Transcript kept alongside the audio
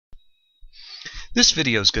This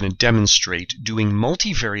video is going to demonstrate doing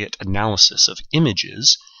multivariate analysis of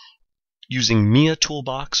images using MIA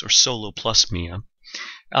Toolbox or Solo+MIA.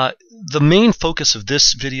 The main focus of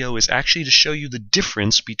this video is actually to show you the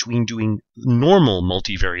difference between doing normal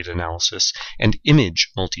multivariate analysis and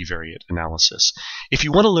image multivariate analysis. If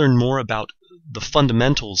you want to learn more about the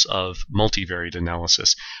fundamentals of multivariate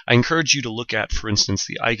analysis, I encourage you to look at, for instance,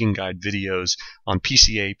 the EigenGuide videos on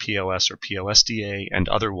PCA, PLS, or PLSDA and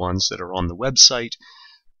other ones that are on the website,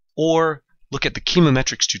 or look at the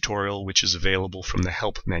chemometrics tutorial, which is available from the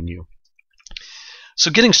Help menu.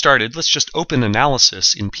 So getting started, let's just open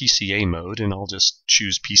analysis in PCA mode, and I'll just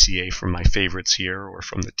choose PCA from my favorites here or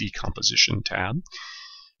from the decomposition tab.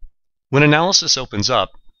 When analysis opens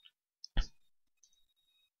up,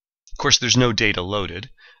 of course there's no data loaded.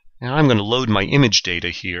 Now I'm going to load my image data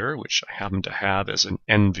here, which I happen to have as an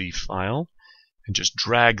NV file, and just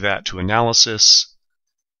drag that to analysis,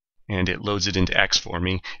 and it loads it into X for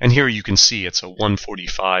me. And here you can see it's a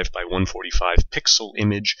 145 by 145 pixel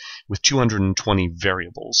image with 220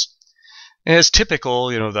 variables. As typical,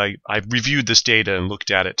 I've reviewed this data and looked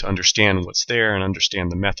at it to understand what's there and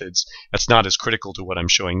understand the methods. That's not as critical to what I'm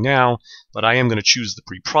showing now, but I am going to choose the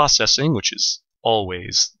pre-processing, which is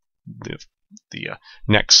always the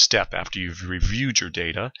next step after you've reviewed your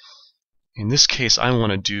data. In this case, I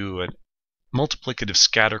want to do a multiplicative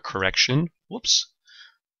scatter correction. Whoops.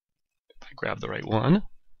 I grab the right one,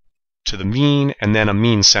 to the mean, and then a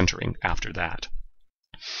mean centering after that.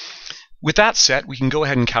 With that set, we can go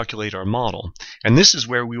ahead and calculate our model. And this is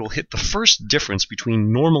where we will hit the first difference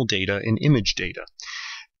between normal data and image data.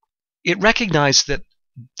 It recognized that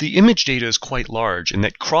the image data is quite large and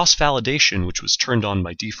that cross-validation, which was turned on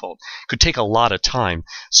by default, could take a lot of time.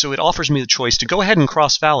 So it offers me the choice to go ahead and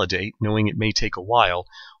cross-validate, knowing it may take a while,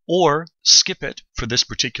 or skip it for this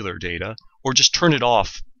particular data, or just turn it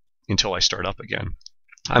off until I start up again.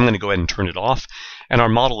 I'm going to go ahead and turn it off, and our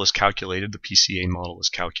model is calculated. The PCA model is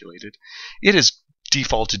calculated. It is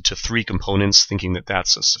defaulted to 3 components, thinking that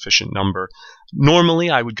that's a sufficient number. Normally,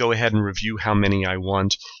 I would go ahead and review how many I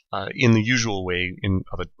want in the usual way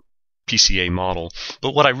of a PCA model.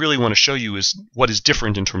 But what I really want to show you is what is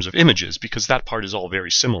different in terms of images, because that part is all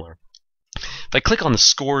very similar. If I click on the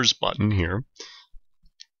Scores button here,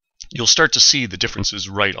 you'll start to see the differences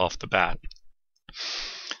right off the bat.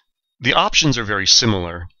 The options are very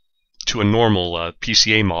similar to a normal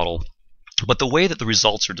PCA model, but the way that the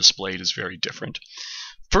results are displayed is very different.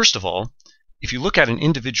 First of all, if you look at an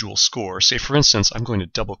individual score, say for instance, I'm going to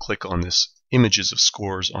double click on this images of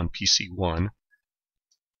scores on PC1,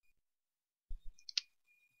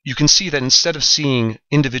 you can see that instead of seeing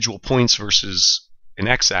individual points versus an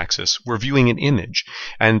x-axis, we're viewing an image.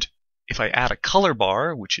 And if I add a color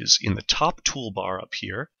bar, which is in the top toolbar up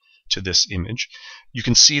here, to this image, you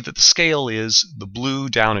can see that the scale is the blue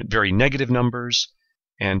down at very negative numbers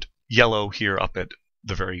and yellow here up at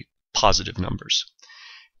the very positive numbers.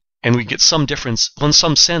 And we get some difference,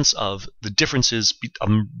 some sense of the differences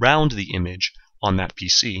around the image on that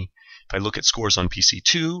PC. If I look at scores on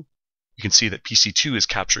PC2, you can see that PC2 is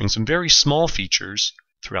capturing some very small features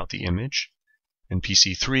throughout the image, and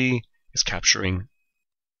PC3 is capturing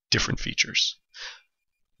different features.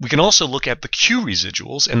 We can also look at the Q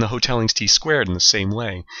residuals and the Hotellings t-squared in the same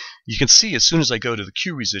way. You can see as soon as I go to the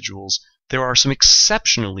Q residuals, there are some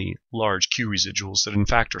exceptionally large Q residuals that in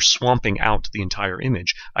fact are swamping out the entire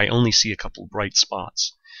image. I only see a couple bright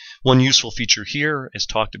spots. One useful feature here, as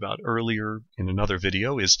talked about earlier in another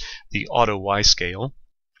video, is the auto Y scale,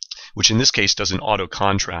 which in this case does an auto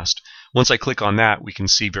contrast. Once I click on that, we can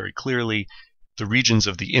see very clearly the regions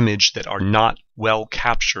of the image that are not well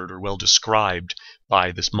captured or well described by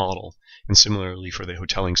this model. And similarly for the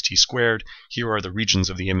Hotellings t-squared, here are the regions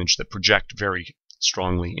of the image that project very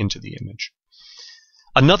strongly into the image.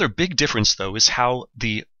 Another big difference, though, is how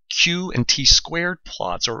the Q and t-squared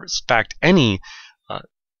plots, or in fact any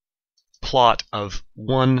plot of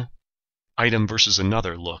one item versus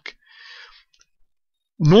another, look.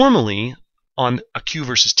 Normally, on a Q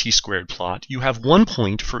versus t-squared plot, you have 1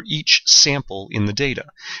 point for each sample in the data.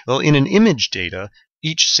 Well, in an image data,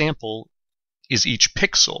 each sample is each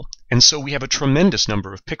pixel, and so we have a tremendous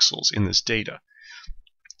number of pixels in this data.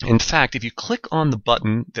 In fact, if you click on the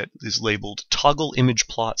button that is labeled Toggle Image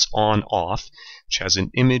Plots On/Off, which has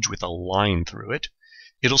an image with a line through it,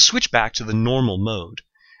 it'll switch back to the normal mode.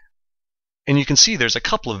 And you can see there's a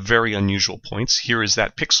couple of very unusual points. Here is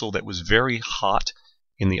that pixel that was very hot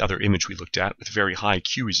in the other image we looked at with very high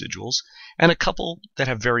Q residuals, and a couple that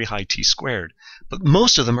have very high t-squared. But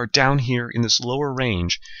most of them are down here in this lower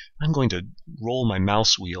range. I'm going to roll my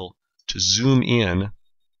mouse wheel to zoom in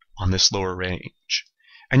on this lower range.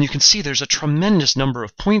 And you can see there's a tremendous number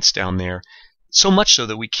of points down there, so much so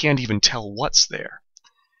that we can't even tell what's there.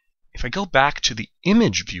 If I go back to the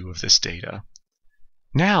image view of this data,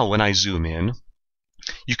 now when I zoom in,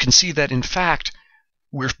 you can see that in fact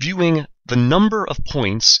we're viewing the number of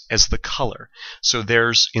points as the color. So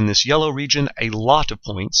there's, in this yellow region, a lot of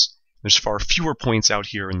points. There's far fewer points out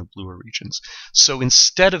here in the bluer regions. So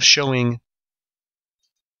instead of showing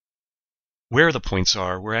where the points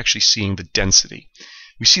are, we're actually seeing the density.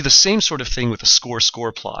 We see the same sort of thing with the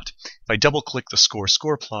score-score plot. If I double-click the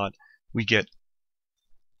score-score plot, we get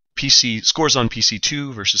scores on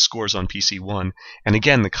PC2 versus scores on PC1. And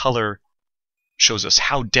again, the color shows us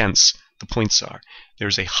how dense the points are.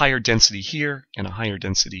 There's a higher density here and a higher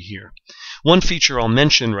density here. One feature I'll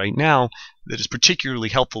mention right now that is particularly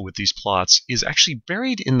helpful with these plots is actually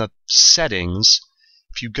buried in the settings.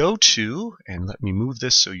 If you go to, and let me move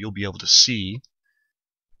this so you'll be able to see,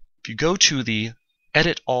 if you go to the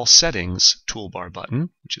Edit All Settings toolbar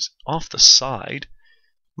button, which is off the side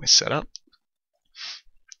of my setup,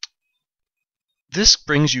 this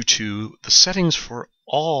brings you to the settings for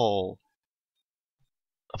all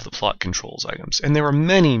of the plot controls items. And there are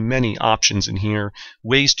many, many options in here,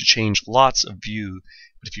 ways to change lots of view.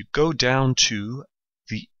 But if you go down to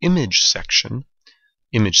the image section,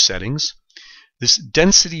 image settings, this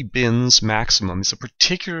density bins maximum is a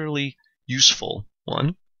particularly useful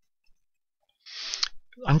one.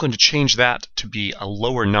 I'm going to change that to be a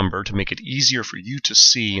lower number to make it easier for you to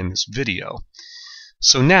see in this video.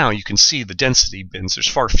 So now you can see the density bins. There's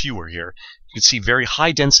far fewer here. You can see very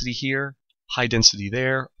high density here, high density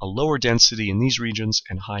there, a lower density in these regions,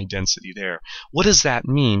 and high density there. What does that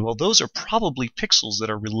mean? Well, those are probably pixels that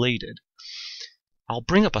are related. I'll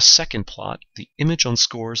bring up a second plot, the image on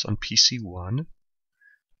scores on PC1.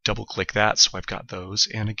 Double click that so I've got those.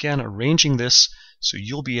 And again, arranging this so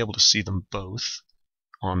you'll be able to see them both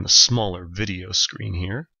on the smaller video screen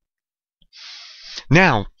here.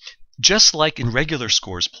 Now, just like in regular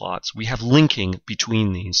scores plots, we have linking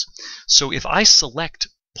between these. So if I select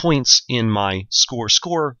points in my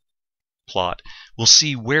score-score plot, we'll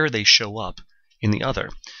see where they show up in the other.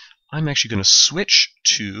 I'm actually going to switch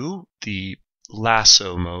to the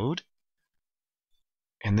lasso mode,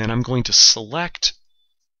 and then I'm going to select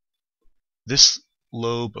this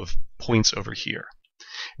lobe of points over here.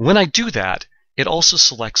 When I do that, it also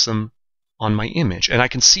selects them on my image, and I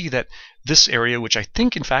can see that this area, which I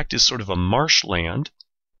think in fact is sort of a marshland,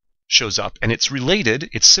 shows up, and it's related,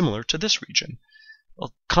 it's similar to this region.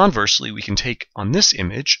 Well, conversely, we can take on this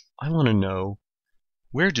image, I want to know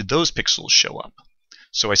where did those pixels show up.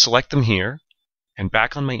 So I select them here, and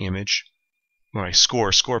back on my image, when I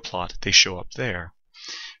score plot, they show up there.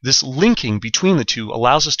 This linking between the two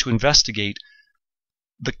allows us to investigate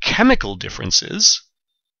the chemical differences,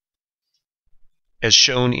 as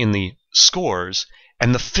shown in the scores,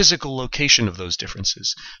 and the physical location of those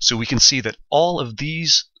differences. So we can see that all of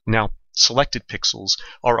these now selected pixels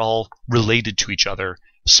are all related to each other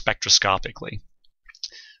spectroscopically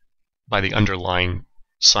by the underlying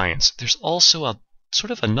science. There's also a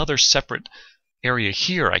sort of another separate area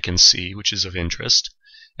here I can see, which is of interest.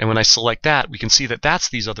 And when I select that, we can see that that's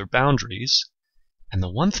these other boundaries. And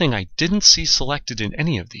the one thing I didn't see selected in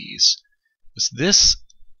any of these was this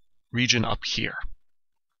region up here.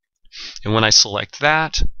 And when I select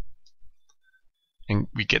that, and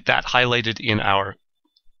we get that highlighted in our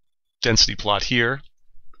density plot here,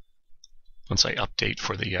 once I update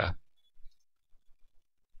for the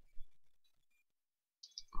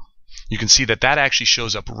you can see that that actually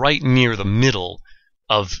shows up right near the middle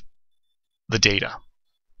of the data.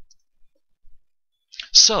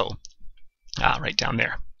 So, right down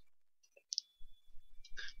there.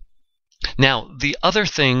 Now, the other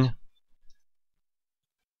thing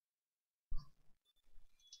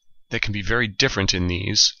that can be very different in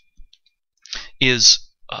these is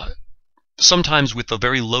sometimes with the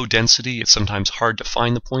very low density, it's sometimes hard to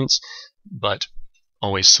find the points, but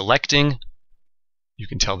always selecting, you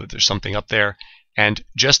can tell that there's something up there. And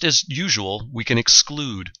just as usual, we can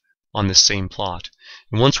exclude on this same plot.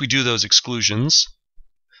 And once we do those exclusions,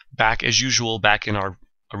 back as usual, back in our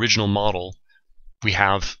original model, we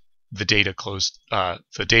have the data closed.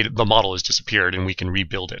 The model has disappeared, and we can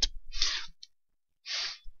rebuild it.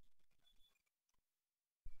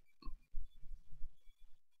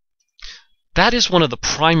 That is one of the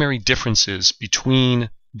primary differences between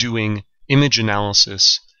doing image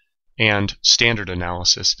analysis and standard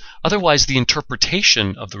analysis. Otherwise, the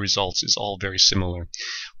interpretation of the results is all very similar.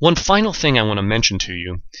 One final thing I want to mention to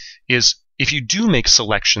you is if you do make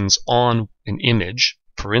selections on an image,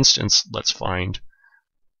 for instance, let's find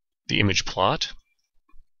the image plot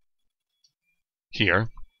here.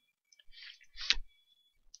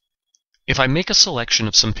 if I make a selection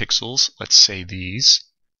of some pixels, let's say these,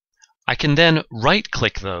 I can then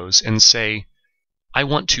right-click those and say, I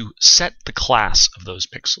want to set the class of those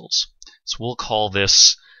pixels. So we'll call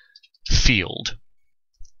this field.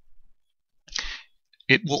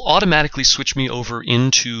 It will automatically switch me over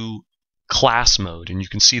into class mode, and you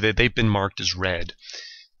can see that they've been marked as red.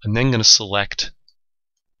 I'm then going to select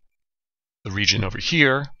the region over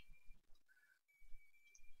here,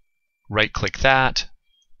 right-click that,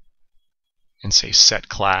 and say set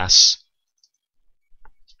class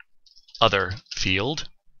other field.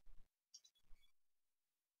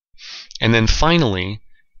 And then finally,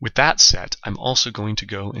 with that set, I'm also going to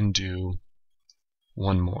go and do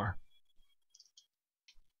one more,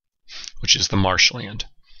 which is the marshland.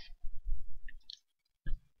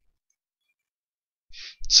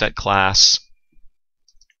 Set class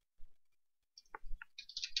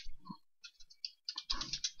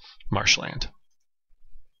marshland.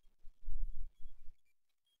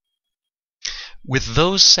 With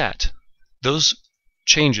those set, those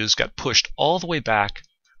changes got pushed all the way back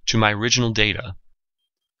to my original data.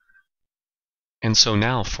 And so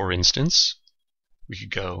now, for instance, we could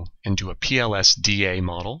go and do a PLS-DA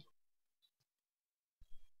model,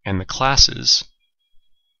 and the classes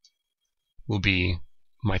will be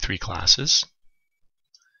my 3 classes.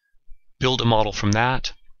 Build a model from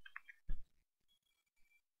that.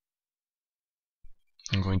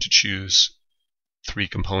 I'm going to choose 3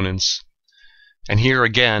 components. And here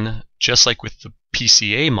again, just like with the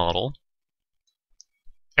PCA model,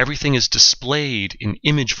 everything is displayed in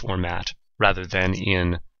image format rather than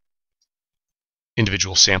in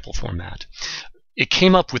individual sample format. It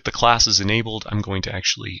came up with the classes enabled. I'm going to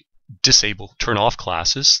actually turn off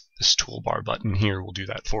classes. This toolbar button here will do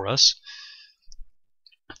that for us.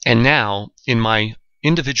 And now, in my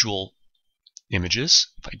individual images,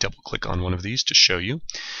 if I double click on one of these to show you,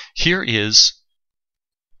 here is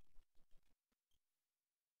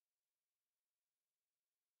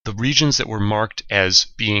the regions that were marked as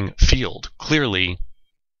being field. Clearly,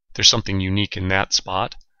 there's something unique in that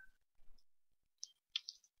spot.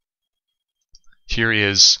 Here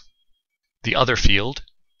is the other field.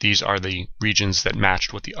 These are the regions that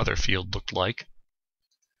matched what the other field looked like.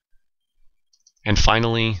 And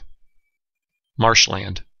finally,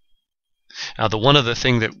 marshland. Now, the one other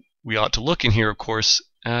thing that we ought to look in here, of course,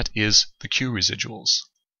 at is the Q residuals.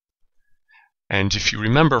 And if you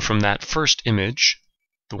remember from that first image,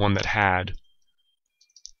 the one that had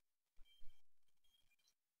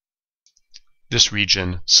this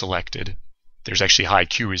region selected, there's actually high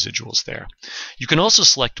Q residuals there. You can also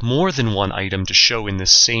select more than one item to show in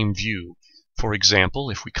this same view. For example,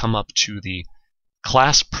 if we come up to the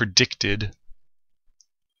class predicted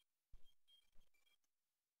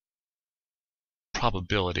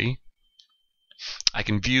probability, I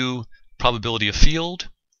can view probability of field,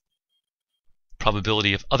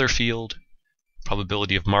 probability of other field,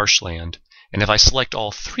 probability of marshland. And if I select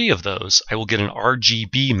all 3 of those, I will get an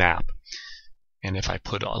RGB map. And if I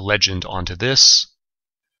put a legend onto this,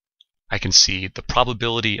 I can see the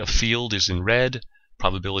probability of field is in red,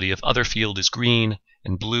 probability of other field is green,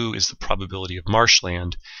 and blue is the probability of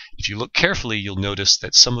marshland. If you look carefully, you'll notice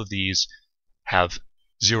that some of these have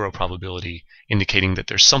 0 probability, indicating that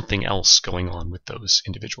there's something else going on with those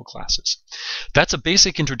individual classes. That's a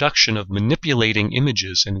basic introduction of manipulating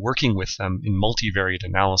images and working with them in multivariate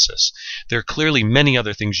analysis. There are clearly many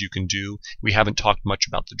other things you can do. We haven't talked much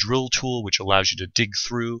about the drill tool, which allows you to dig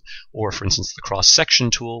through, or for instance the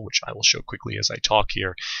cross-section tool, which I will show quickly as I talk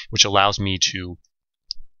here, which allows me to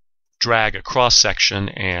drag a cross-section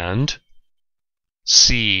and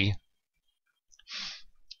see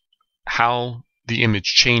how the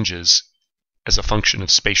image changes as a function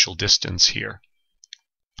of spatial distance here.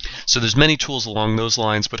 So there's many tools along those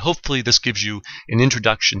lines, but hopefully this gives you an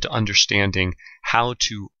introduction to understanding how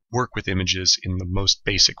to work with images in the most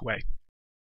basic way.